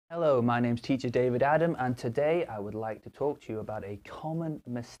Hello, my name's Teacher David Adam, and today I would like to talk to you about a common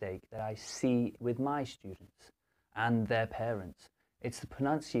mistake that I see with my students and their parents. It's the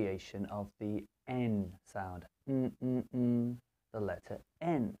pronunciation of the N sound, the letter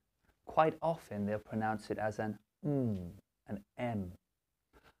N. Quite often they'll pronounce it as an M.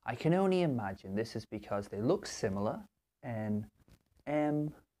 I can only imagine this is because they look similar, N,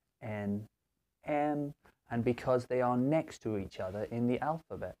 M, N, M, and because they are next to each other in the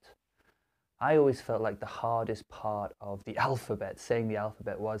alphabet. I always felt like the hardest part of the alphabet, saying the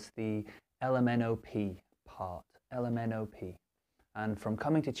alphabet, was the LMNOP part, LMNOP. And from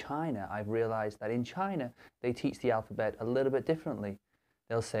coming to China, I've realized that in China, they teach the alphabet a little bit differently.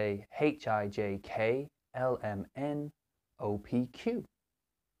 They'll say HIJK, LMNOPQ.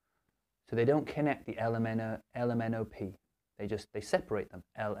 So they don't connect the LMNOP. They separate them,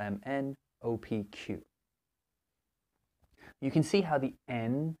 LMNOPQ. You can see how the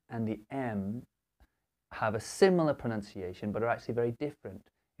N and the M have a similar pronunciation, but are actually very different.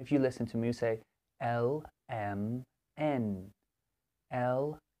 If you listen to me say L-M-N,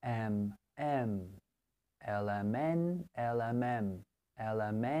 L-M-M, L-M-N, L-M-M,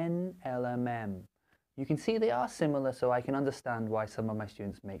 L-M-N, L-M-M. You can see they are similar, so I can understand why some of my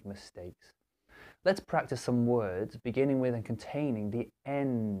students make mistakes. Let's practice some words beginning with and containing the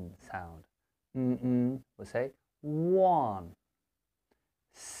N sound. We'll say 1,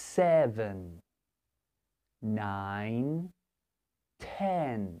 7, 9,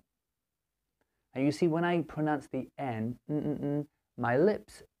 10. And you see, when I pronounce the N, my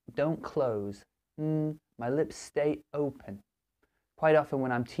lips don't close. My lips stay open. Quite often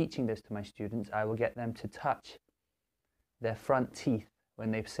when I'm teaching this to my students, I will get them to touch their front teeth when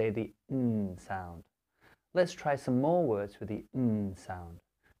they say the sound. Let's try some more words with the sound.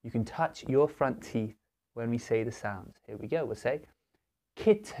 You can touch your front teeth when we say the sounds. Here we go. We'll say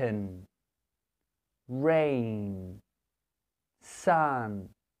kitten, rain, sun,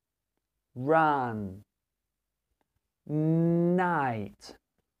 run, night,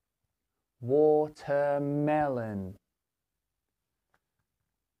 watermelon.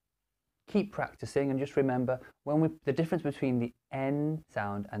 Keep practicing and just remember the difference between the N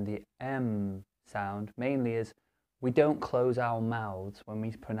sound and the M sound mainly is we don't close our mouths when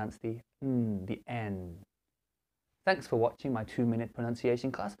we pronounce the N. Thanks for watching my 2-minute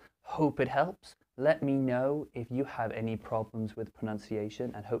pronunciation class. Hope it helps. Let me know if you have any problems with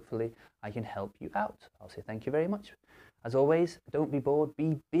pronunciation, and hopefully I can help you out. I'll say thank you very much. As always, don't be bored,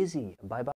 be busy. Bye-bye.